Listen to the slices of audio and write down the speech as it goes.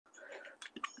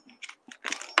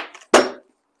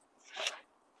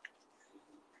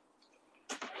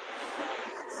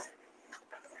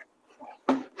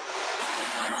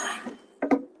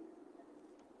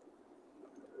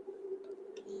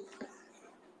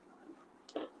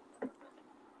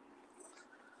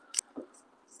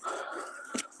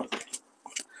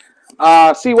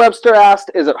C. Webster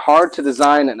asked, is it hard to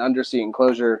design an underseat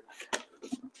enclosure?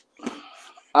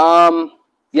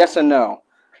 Yes and no.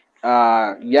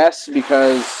 Yes,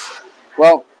 because,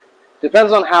 well,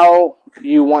 depends on how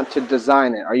you want to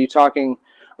design it. Are you talking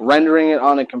rendering it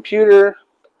on a computer?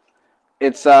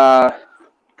 It's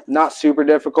not super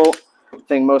difficult. I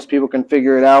think most people can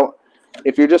figure it out.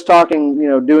 If you're just talking,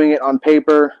 doing it on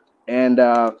paper and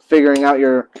figuring out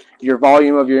your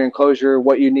volume of your enclosure,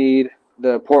 what you need,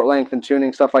 the port length and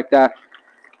tuning, stuff like that,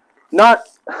 not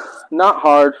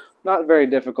hard, not very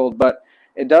difficult, but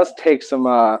it does take some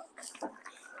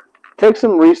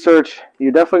research.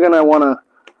 You're definitely going to want to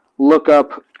look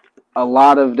up a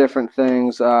lot of different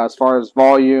things as far as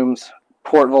volumes,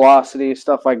 port velocity,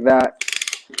 stuff like that.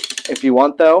 If you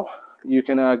want, though, you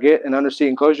can get an underseat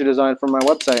enclosure design from my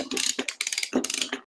website.